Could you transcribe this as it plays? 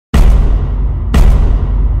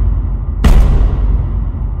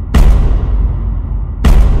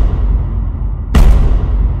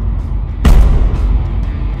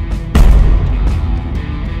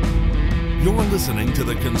to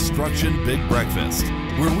the Construction Big Breakfast,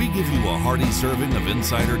 where we give you a hearty serving of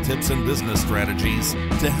insider tips and business strategies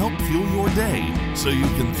to help fuel your day so you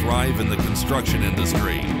can thrive in the construction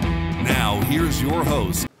industry. Now, here's your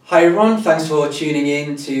host. Hi everyone, thanks for tuning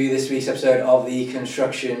in to this week's episode of the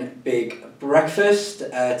Construction Big Breakfast.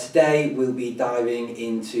 Today we'll be diving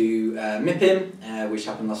into MIPIM, which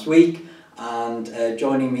happened last week, and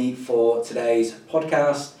joining me for today's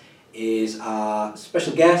podcast is our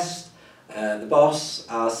special guest, the boss,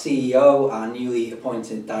 our CEO, our newly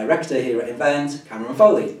appointed director here at Invent, Cameron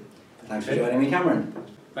Foley. Thanks for joining me, Cameron.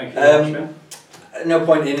 Thank you very much, man. No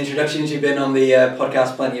point in introductions, you've been on the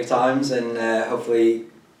podcast plenty of times, and hopefully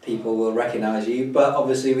people will recognise you. But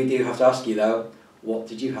obviously we do have to ask you though, what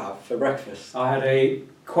did you have for breakfast? I had a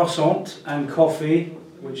croissant and coffee,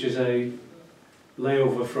 which is a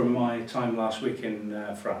layover from my time last week in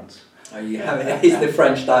France. Oh, you have it. Is the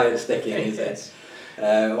French diet sticking, is it?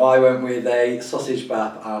 Well, I went with a sausage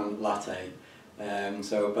bap and latte.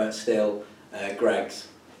 But still, Greggs.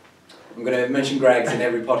 I'm going to mention Greggs in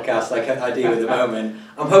every podcast like I do at the moment.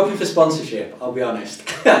 I'm hoping for sponsorship, I'll be honest.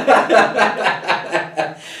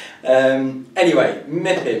 Anyway,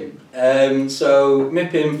 MIPIM. So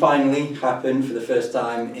MIPIM finally happened for the first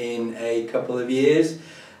time in a couple of years.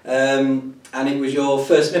 And it was your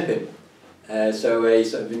first MIPIM. So a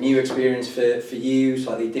sort of a new experience for you,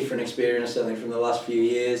 slightly different experience certainly from the last few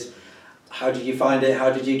years. How did you find it? How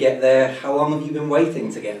did you get there? How long have you been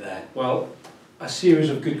waiting to get there? Well, a series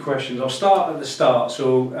of good questions. I'll start at the start.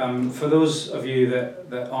 So for those of you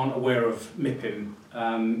that aren't aware of MIPIM,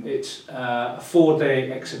 it's a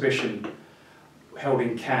 4-day exhibition held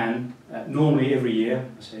in Cannes, normally every year.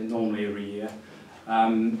 I say normally every year.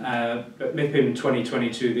 But MIPIM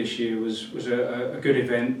 2022 this year was a good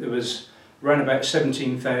event. There was around about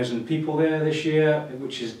 17,000 people there this year,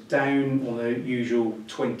 which is down on the usual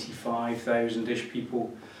 25,000-ish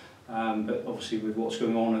people. But obviously with what's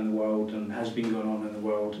going on in the world and has been going on in the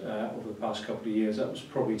world over the past couple of years, that was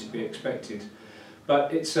probably to be expected.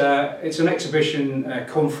 But it's an exhibition,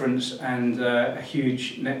 conference, and a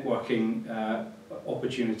huge networking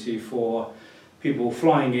opportunity for people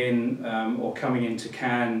flying in or coming into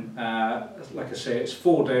Cannes. Like I say, it's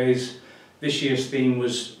 4 days. This year's theme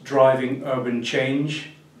was driving urban change,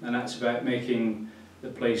 and that's about making the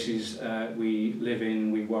places we live in,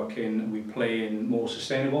 we work in, and we play in more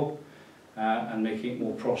sustainable and making it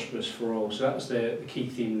more prosperous for all. So that's the key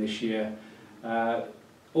theme this year.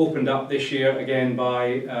 Opened up this year again by,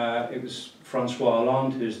 it was Francois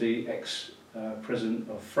Hollande, who's the ex-president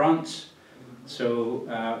of France. So,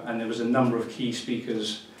 and there was a number of key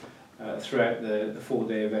speakers throughout the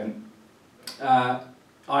 4-day event.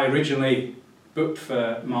 I originally booked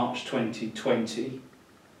for March 2020,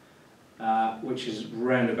 which is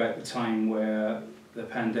round about the time where the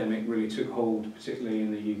pandemic really took hold, particularly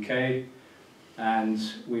in the UK, and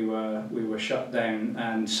we were shut down.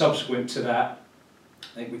 And subsequent to that,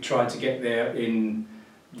 I think we tried to get there in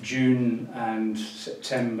June and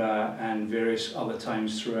September and various other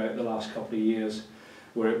times throughout the last couple of years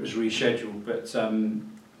where it was rescheduled, but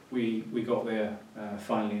we got there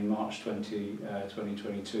finally in March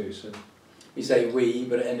 2022. So You say we,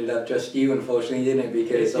 but it ended up just you, unfortunately, didn't it?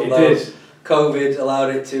 Because it although did. COVID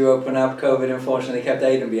allowed it to open up, COVID unfortunately kept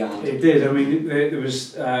Aidan behind. It did. I mean, there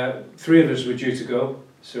was 3 of us were due to go.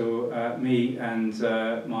 So me and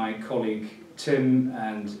my colleague Tim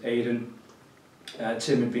and Aidan.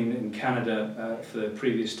 Tim had been in Canada for the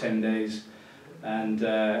previous 10 days, and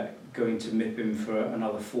going to MIPIM for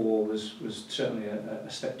another 4 was certainly a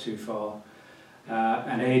step too far.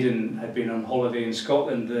 And Aidan had been on holiday in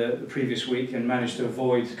Scotland the previous week and managed to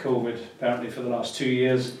avoid COVID apparently for the last 2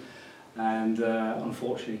 years, and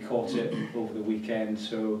unfortunately caught it over the weekend.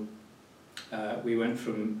 So we went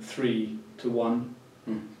from 3 to 1,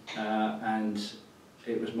 and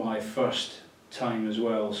it was my first time as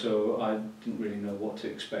well, so I didn't really know what to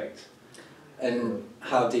expect. And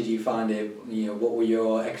how did you find it? You know, what were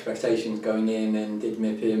your expectations going in, and did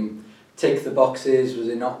MIPIM tick the boxes? Was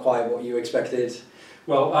it not quite what you expected?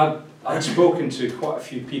 Well, I'd spoken to quite a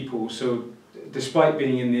few people, so despite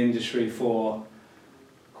being in the industry for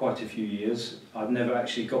quite a few years, I've never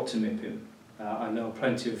actually got to MIPIM. I know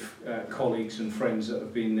plenty of colleagues and friends that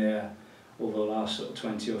have been there over the last sort of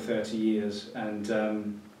 20 or 30 years, and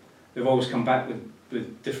they've always come back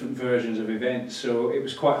with different versions of events, so it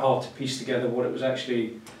was quite hard to piece together what it was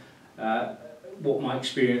actually, what my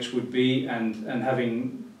experience would be, and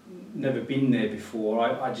having never been there before,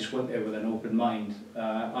 I just went there with an open mind.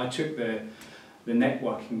 I took the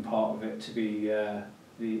networking part of it to be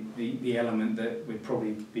the element that would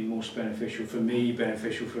probably be most beneficial for me,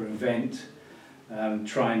 beneficial for Invent,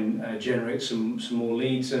 try and generate some more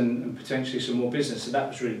leads and potentially some more business. So that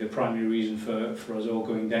was really the primary reason for us all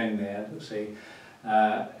going down there. Let's say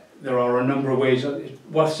there are a number of ways.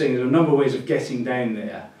 Worth saying, there are a number of ways of getting down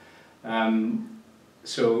there.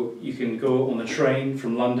 So you can go on the train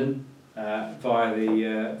from London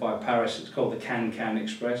via Paris. It's called the Can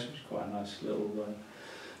Express, which is quite a nice little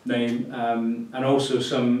name, and also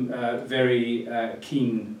some very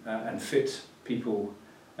keen and fit people,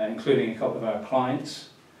 including a couple of our clients,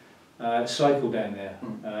 cycle down there,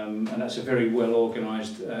 and that's a very well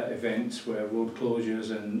organised event where road closures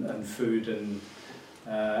and food and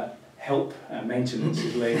help and maintenance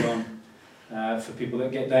is laid on for people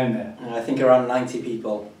that get down there. I think around 90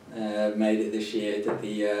 people made it this year, did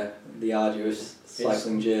the arduous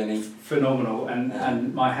cycling journey. Phenomenal,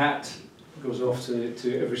 and my hat goes off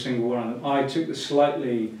to every single one of them. I took the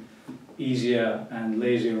slightly easier and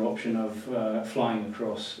lazier option of flying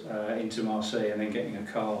across into Marseille and then getting a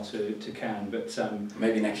car to Cannes, but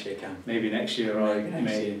maybe next year, Cannes. Maybe next year,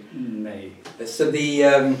 may. So the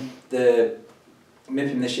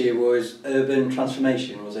MIPIM this year was urban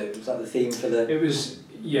transformation, was it? Was that the theme for the... It was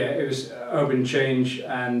urban change,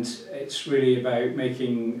 and it's really about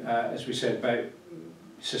making, as we said, about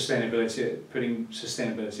sustainability, putting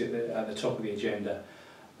sustainability at the top of the agenda,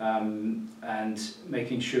 and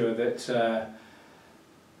making sure that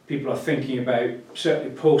people are thinking about,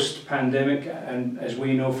 certainly post-pandemic, and as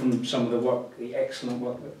we know from some of the work, the excellent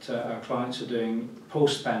work that our clients are doing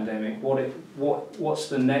post-pandemic, what's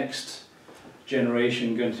the next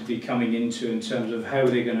generation going to be coming into in terms of how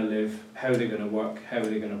they're going to live, how they're going to work, how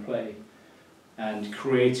they're going to play, and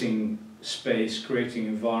creating space, creating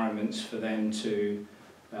environments for them to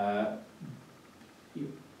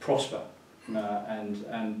prosper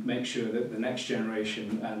and make sure that the next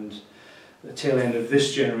generation and the tail end of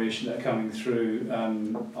this generation that are coming through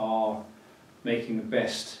are making the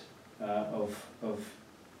best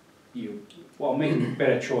making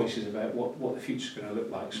better choices about what the future's going to look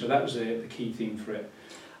like. So that was the key theme for it.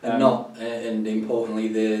 And importantly,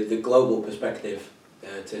 the global perspective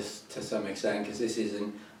to some extent, because this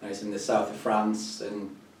isn't, it's in the south of France,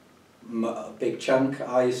 and a big chunk,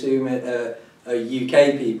 I assume, are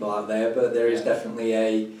UK people out there, but there is definitely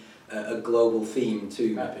a global theme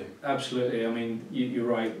to MIPIM. Absolutely. I mean, you're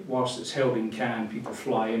right. Whilst it's held in Cannes, people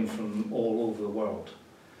fly in from all over the world,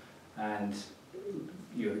 and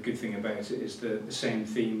the good thing about it is the same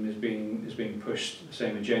theme is being pushed, the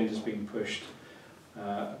same agenda is being pushed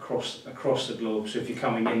across the globe. So if you're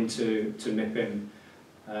coming into MIPIM,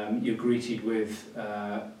 you're greeted with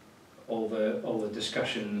all the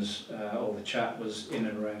discussions, all the chat was in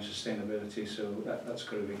and around sustainability. So that's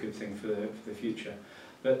got to be a good thing for the future.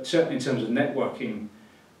 But certainly in terms of networking,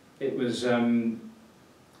 it was I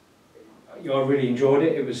really enjoyed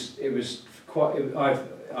it. It was quite. I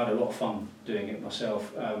had a lot of fun doing it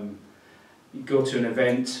myself. You go to an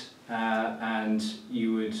event and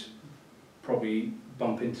you would probably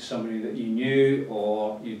bump into somebody that you knew,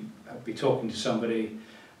 or you'd be talking to somebody,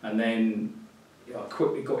 and then I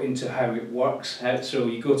quickly got into how it works. So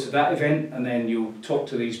you go to that event and then you'll talk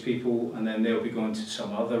to these people, and then they'll be going to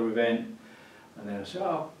some other event, and then I'll say,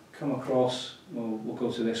 come across, we'll go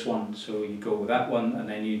to this one. So you go with that one, and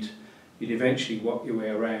then you'd eventually work your way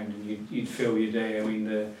around, and you'd fill your day. I mean,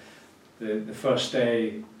 the first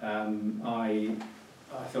day, I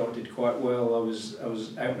thought I did quite well. I was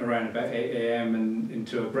out and around about 8 AM and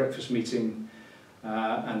into a breakfast meeting,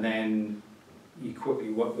 and then you quickly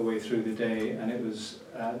work the way through the day, and it was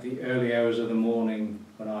the early hours of the morning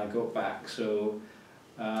when I got back. So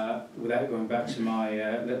without going back to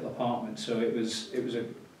my little apartment, so it was a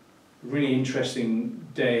really interesting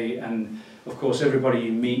day, and of course everybody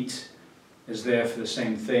you meet is there for the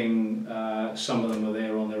same thing. Some of them are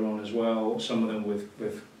there on their own as well, some of them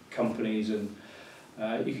with companies, and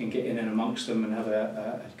you can get in and amongst them and have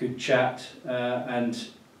a good chat, and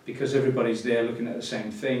because everybody's there looking at the same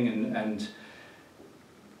thing and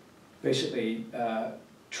basically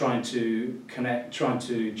trying to connect, trying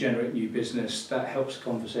to generate new business, that helps the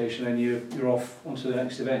conversation, and you're off onto the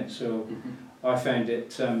next event. So I found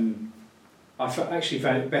it, actually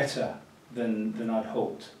found it better than I'd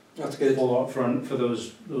hoped. That's good. For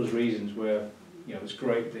those reasons where it's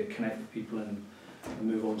great to connect with people and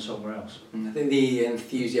move on somewhere else. I think the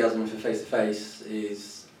enthusiasm for face-to-face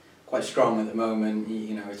is quite strong at the moment.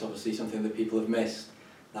 It's obviously something that people have missed,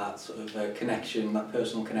 that sort of connection, that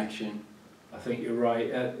personal connection. I think you're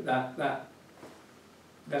right. That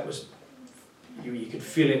was, you could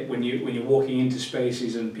feel it when you're walking into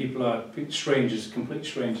spaces and complete strangers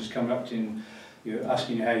come up to you and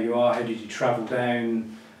asking you how you are, how did you travel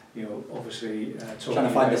down, obviously talking trying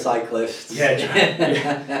to find a cyclist.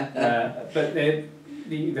 But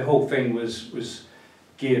the whole thing was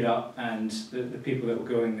geared up, and the people that were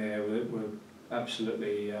going there were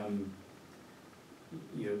absolutely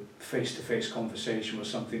face-to-face conversation was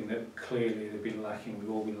something that clearly they've been lacking.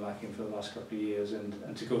 We've all been lacking for the last couple of years,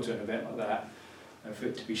 and to go to an event like that, for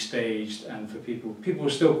it to be staged, and for people were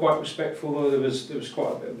still quite respectful, though there was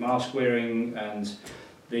quite a bit of mask wearing. And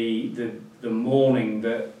the morning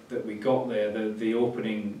that we got there, the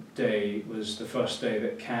opening day was the first day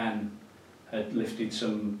that Cannes had lifted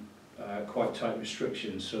some quite tight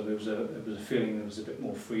restrictions, so there was a feeling there was a bit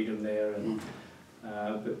more freedom there, and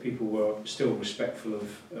but people were still respectful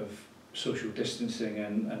of social distancing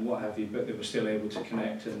and what have you, but they were still able to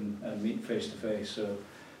connect and meet face to face. So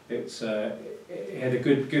it had a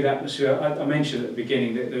good atmosphere. I mentioned at the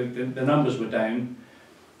beginning that the numbers were down,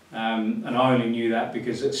 and I only knew that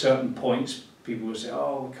because at certain points people would say,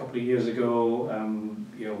 oh, a couple of years ago,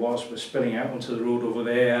 whilst we're spilling out onto the road over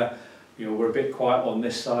there, we're a bit quiet on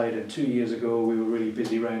this side, and 2 years ago we were really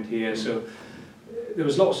busy around here. So there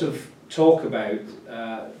was lots of talk about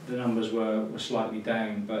the numbers were slightly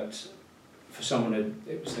down, but for someone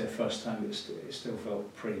it was their first time, it still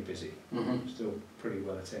felt pretty busy, still pretty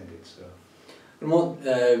well attended. So, and what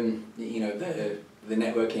the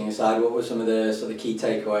networking aside, what were some of the sort of key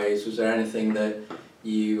takeaways? Was there anything that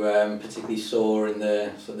you particularly saw in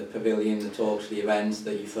the sort of the pavilion, the talks, the events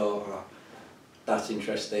that you thought, oh, that's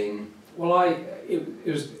interesting? Well, it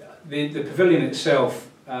was the pavilion itself.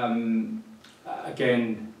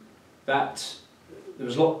 Again, that there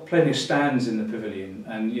was plenty of stands in the pavilion,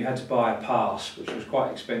 and you had to buy a pass, which was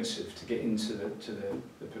quite expensive to get into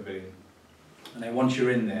the pavilion. And then once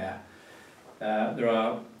you're in there, there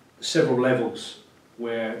are several levels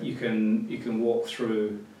where you can walk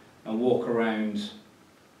through and walk around.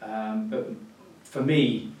 But for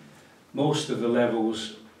me, most of the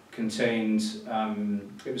levels contained,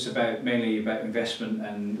 it was mainly about investment,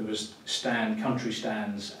 and there was country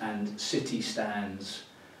stands and city stands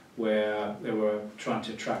where they were trying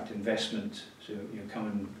to attract investment. So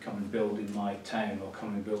come and build in my town, or come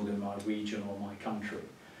and build in my region or my country.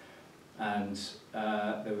 And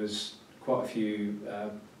there was quite a few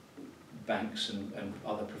banks and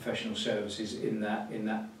other professional services in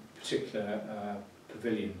that particular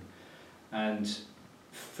pavilion. And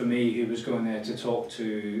for me, who was going there to talk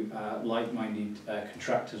to like-minded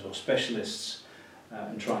contractors or specialists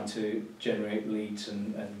and trying to generate leads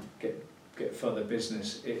and get further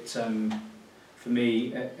business, for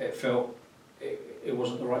me it felt it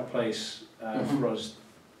wasn't the right place for us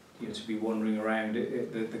to be wandering around.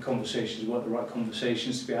 The conversations weren't the right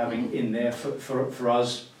conversations to be having in there for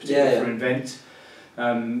us, particularly for Invent.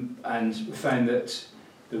 And we found that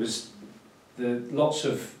there was lots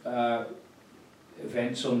of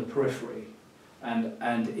events on the periphery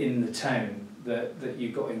and in the town that you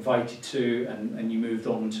got invited to and you moved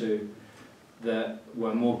on to, that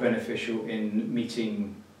were more beneficial in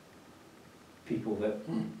meeting people that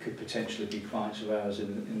could potentially be clients of ours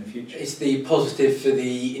in the future. It's the positive for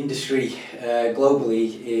the industry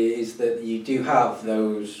globally, is that you do have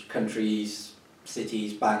those countries,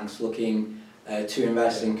 cities, banks looking to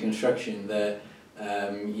invest in construction, that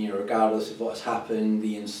regardless of what's happened,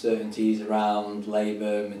 the uncertainties around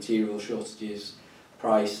labour, material shortages,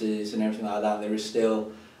 prices and everything like that, there is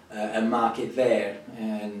still a market there,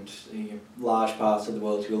 and large parts of the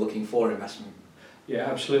world who are looking for investment.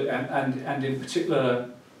 Yeah, absolutely, and in particular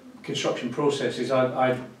construction processes, I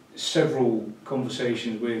had several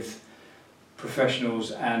conversations with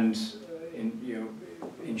professionals and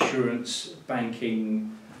insurance,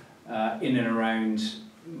 banking, in and around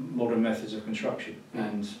modern methods of construction,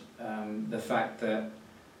 and the fact that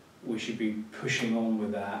we should be pushing on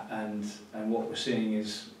with that, and what we're seeing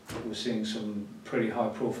is some pretty high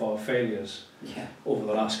profile failures over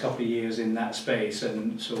the last couple of years in that space,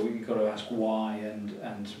 and so you've got to ask why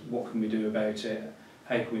and what can we do about it,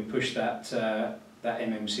 how can we push that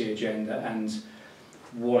MMC agenda, and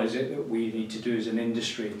what is it that we need to do as an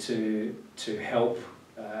industry to help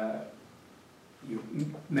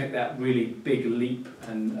make that really big leap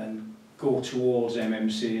and go towards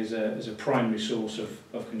MMC as a primary source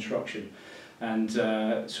of construction. And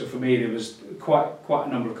so for me, there was quite a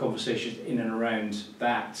number of conversations in and around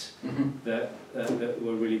that that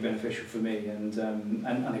were really beneficial for me. And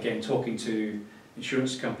again, talking to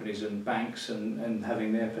insurance companies and banks and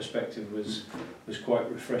having their perspective was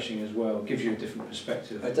quite refreshing as well. It gives you a different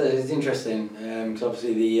perspective. It's interesting because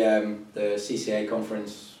obviously the CCA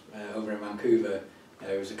conference over in Vancouver,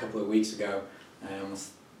 it was a couple of weeks ago.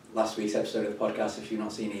 Last week's episode of the podcast, if you've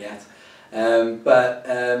not seen it yet. But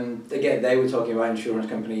again, they were talking about insurance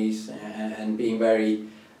companies and being very,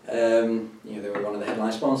 they were one of the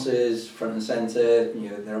headline sponsors, front and centre.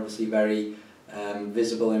 They're obviously very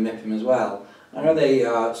visible in MIPIM as well. I know they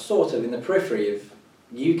are sort of in the periphery of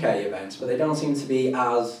UK events, but they don't seem to be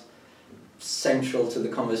as central to the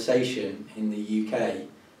conversation in the UK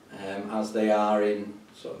as they are in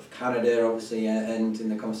sort of Canada, obviously, and in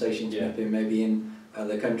the conversation to MIPIM maybe in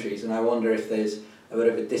other countries. And I wonder if there's a bit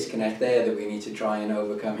of a disconnect there that we need to try and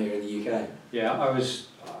overcome here in the UK. Yeah, I was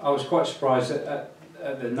quite surprised at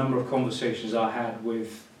the number of conversations I had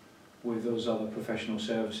with those other professional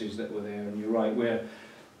services that were there. And you're right,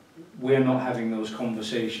 we're not having those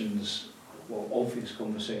conversations, well, obvious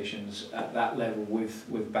conversations at that level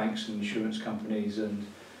with banks and insurance companies, and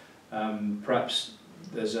perhaps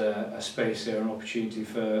there's a space there, an opportunity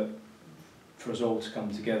for us all to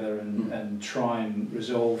come together and try and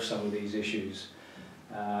resolve some of these issues.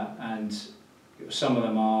 And some of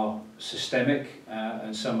them are systemic,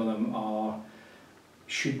 and some of them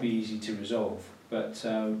should be easy to resolve. But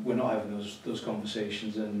we're not having those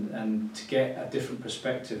conversations, and to get a different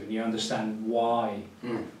perspective and you understand why.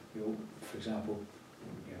 For example,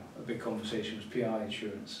 a big conversation was PI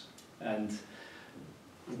insurance, and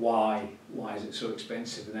why is it so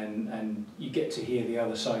expensive, and you get to hear the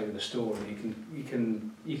other side of the story. You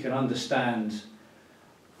can understand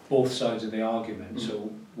both sides of the argument.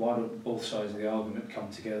 So why don't both sides of the argument come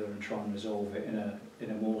together and try and resolve it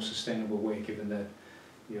in a more sustainable way, given the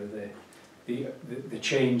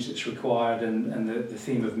change that's required and the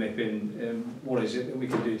theme of MIPIM, what is it that we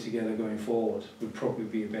can do together going forward, would probably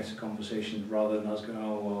be a better conversation rather than us going,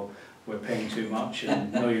 oh well, we're paying too much,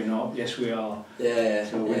 and no you're not, yes we are.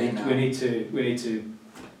 So we need to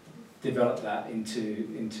develop that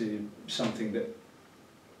into something that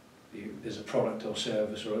there's a product or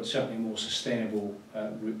service, or certainly a more sustainable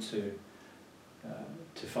route to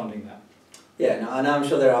funding that. Yeah, no, and I'm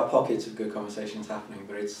sure there are pockets of good conversations happening,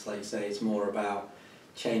 but it's like you say, it's more about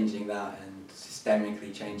changing that and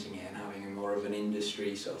systemically changing it and having more of an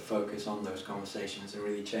industry sort of focus on those conversations and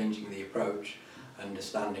really changing the approach,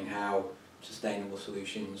 understanding how sustainable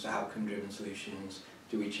solutions, outcome-driven solutions,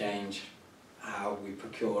 do we change how we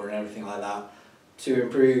procure and everything like that to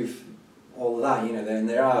improve all of that. And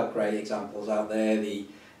there are great examples out there, the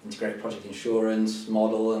integrated project insurance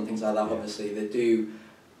model and things like that, obviously, that do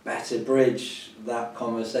better bridge that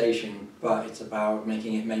conversation, but it's about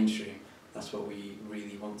making it mainstream. That's what we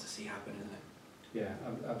really want to see happen, isn't it? Yeah,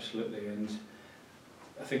 absolutely. And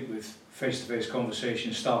I think with face-to-face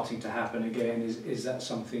conversations starting to happen again, is that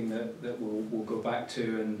something that we'll go back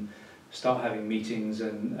to and start having meetings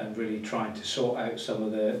and really trying to sort out some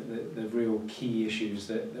of the real key issues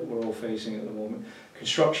that we're all facing at the moment.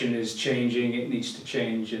 Construction is changing, it needs to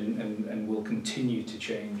change and will continue to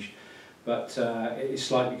change. But it is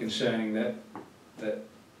slightly concerning that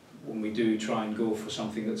when we do try and go for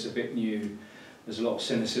something that's a bit new, there's a lot of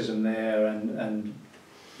cynicism there, and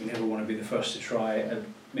we never want to be the first to try it.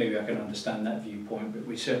 Maybe I can understand that viewpoint, but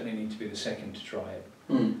we certainly need to be the second to try it.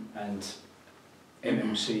 And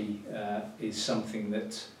MMC is something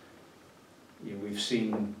that we've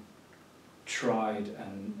seen tried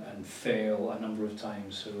and fail a number of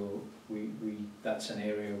times. So that's an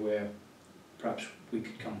area where perhaps we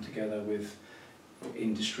could come together with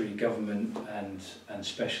industry, government, and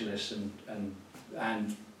specialists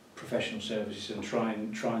and professional services and try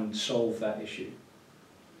and solve that issue.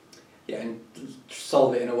 Yeah, and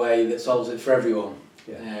solve it in a way that solves it for everyone.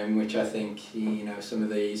 Yeah. Which I think some of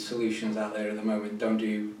the solutions out there at the moment don't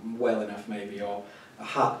do well enough, maybe, or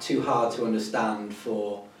are too hard to understand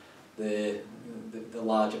for the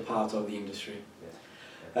larger part of the industry.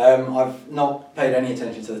 I've not paid any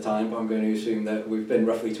attention to the time, but I'm going to assume that we've been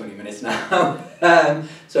roughly 20 minutes now.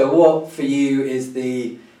 So what for you is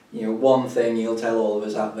the one thing you'll tell all of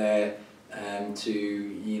us out there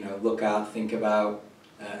to look at, think about,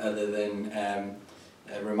 other than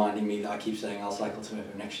reminding me that I keep saying I'll cycle to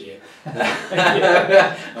MIPIM next year.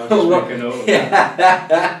 I'll just make a note of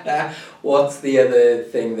that. What's the other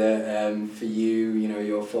thing that for you,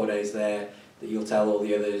 your 4 days there, that you'll tell all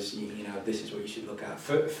the others, this is what you should look at?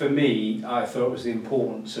 For me, I thought it was the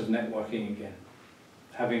importance of networking again.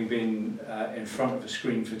 Having been in front of a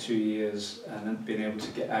screen for 2 years and been able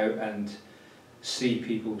to get out and see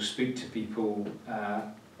people, speak to people,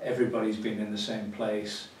 everybody's been in the same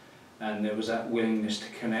place, and there was that willingness to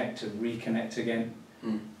connect and reconnect again.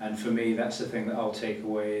 And for me, that's the thing that I'll take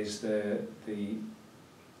away, is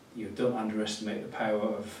you don't underestimate the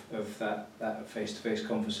power of that face-to-face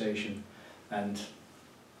conversation and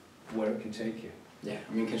where it can take you. Yeah,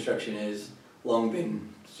 I mean, construction is long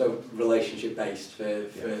been so relationship based for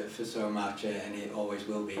so much, and it always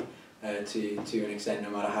will be to an extent, no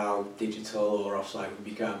matter how digital or offsite we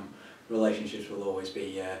become. Relationships will always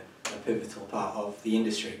be a pivotal part of the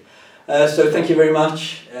industry. So thank you very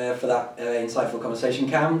much for that insightful conversation,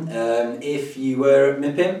 Cam. If you were at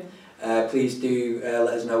MIPIM, please do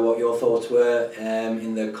let us know what your thoughts were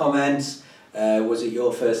in the comments. Was it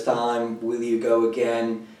your first time? Will you go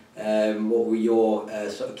again? What were your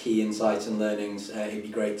sort of key insights and learnings? It'd be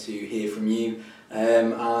great to hear from you.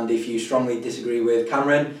 And if you strongly disagree with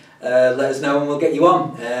Cameron, let us know and we'll get you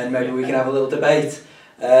on, and maybe we can have a little debate.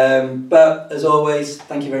 But as always,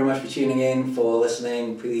 thank you very much for tuning in, for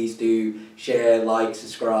listening. Please do share, like,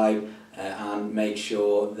 subscribe, and make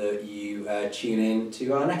sure that you tune in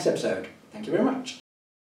to our next episode. Thank you very much.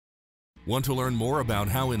 Want to learn more about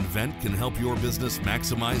how Invent can help your business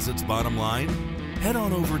maximize its bottom line? Head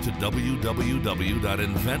on over to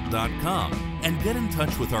www.invent.com and get in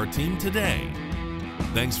touch with our team today.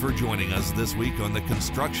 Thanks for joining us this week on the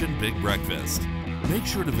Construction Big Breakfast. Make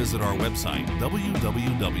sure to visit our website,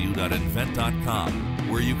 www.invent.com,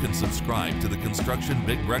 where you can subscribe to the Construction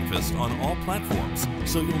Big Breakfast on all platforms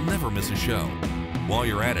so you'll never miss a show. While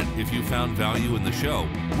you're at it, if you found value in the show,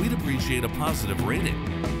 we'd appreciate a positive rating.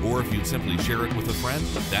 Or if you'd simply share it with a friend,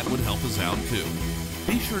 that would help us out too.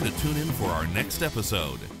 Be sure to tune in for our next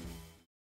episode.